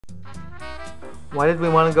Why did we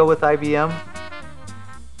want to go with IBM?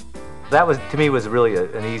 That was, to me, was really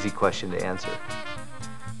an easy question to answer.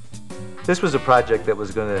 This was a project that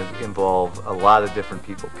was going to involve a lot of different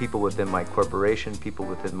people, people within my corporation, people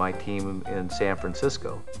within my team in San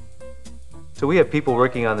Francisco. So we have people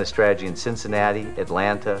working on this strategy in Cincinnati,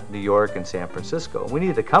 Atlanta, New York, and San Francisco. We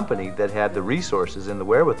needed a company that had the resources and the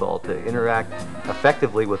wherewithal to interact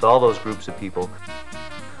effectively with all those groups of people,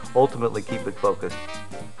 ultimately keep it focused,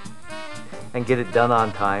 and get it done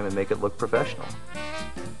on time and make it look professional.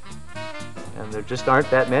 And there just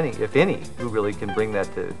aren't that many, if any, who really can bring that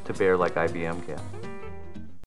to bear like IBM can.